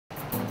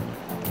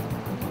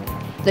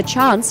The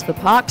chance for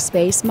park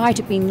space might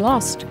have been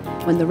lost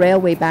when the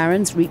railway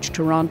barons reached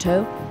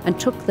Toronto and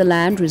took the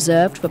land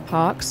reserved for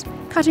parks,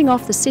 cutting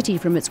off the city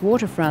from its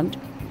waterfront,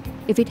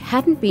 if it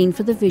hadn't been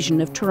for the vision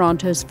of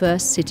Toronto's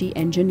first city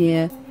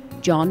engineer,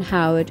 John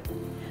Howard,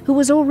 who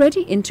was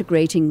already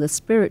integrating the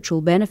spiritual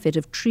benefit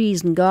of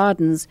trees and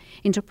gardens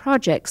into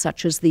projects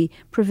such as the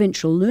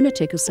Provincial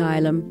Lunatic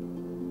Asylum.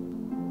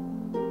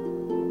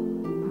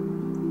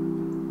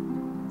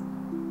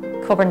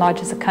 Cockburn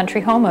Lodge is a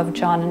country home of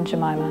John and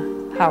Jemima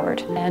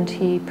Howard, and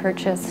he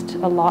purchased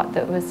a lot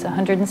that was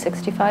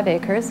 165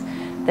 acres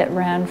that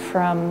ran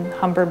from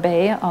Humber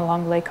Bay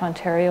along Lake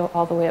Ontario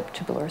all the way up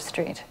to Bloor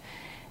Street,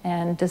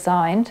 and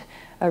designed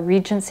a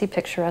Regency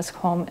picturesque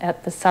home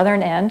at the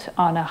southern end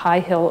on a high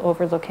hill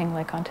overlooking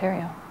Lake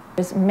Ontario.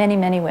 There's many,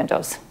 many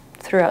windows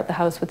throughout the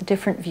house with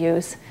different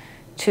views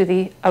to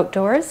the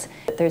outdoors.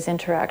 There's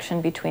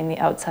interaction between the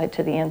outside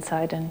to the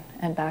inside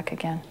and back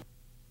again.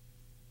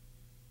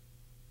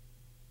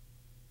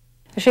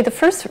 Actually, the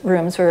first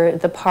rooms were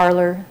the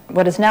parlor,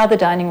 what is now the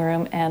dining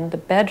room, and the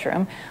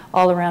bedroom,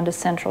 all around a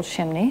central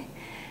chimney.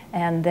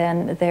 And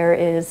then there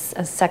is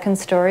a second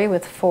story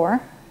with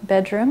 4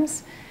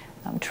 bedrooms,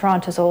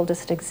 Toronto's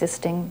oldest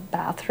existing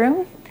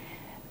bathroom,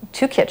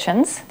 2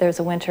 kitchens, there's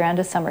a winter and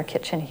a summer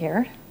kitchen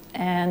here,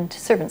 and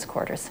servants'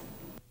 quarters.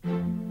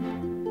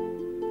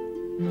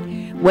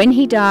 When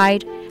he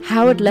died,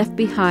 Howard left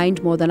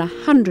behind more than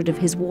 100 of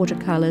his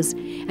watercolors,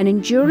 an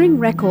enduring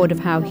record of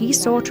how he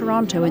saw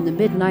Toronto in the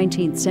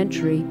mid-19th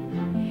century.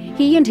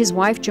 He and his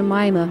wife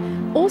Jemima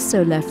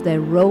also left their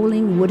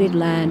rolling wooded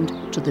land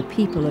to the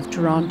people of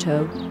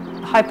Toronto.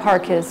 High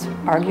Park is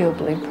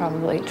arguably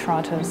probably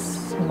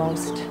Toronto's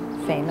most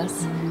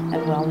famous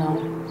and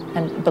well-known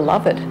and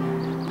beloved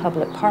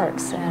public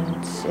parks,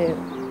 and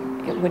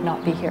it would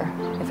not be here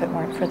if it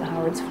weren't for the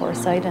Howards'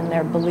 foresight and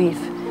their belief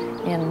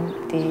in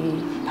the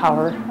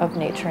power of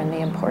nature and the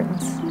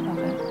importance of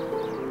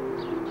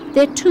it.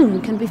 Their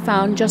tomb can be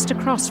found just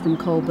across from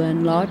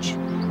Cockburn Lodge.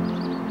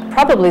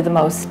 Probably the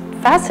most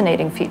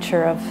fascinating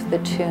feature of the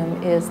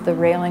tomb is the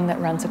railing that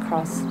runs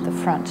across the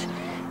front,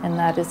 and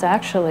that is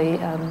actually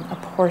a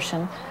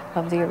portion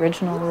of the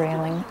original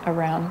railing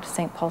around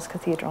St. Paul's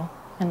Cathedral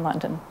in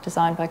London,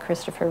 designed by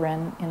Christopher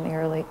Wren in the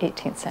early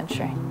 18th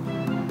century.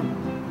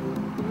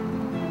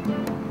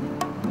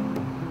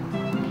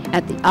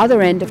 At the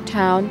other end of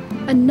town,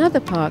 another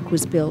park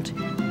was built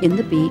in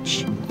the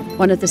Beach,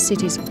 one of the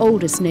city's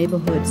oldest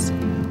neighborhoods.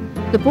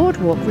 The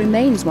boardwalk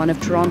remains one of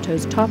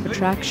Toronto's top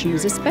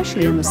attractions,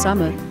 especially in the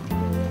summer.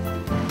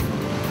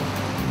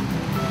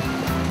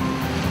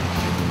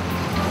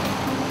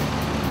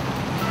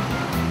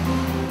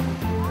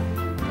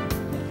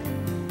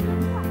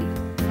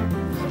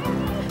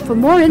 For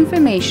more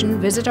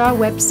information, visit our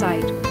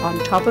website on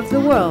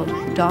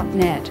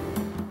topoftheworld.net.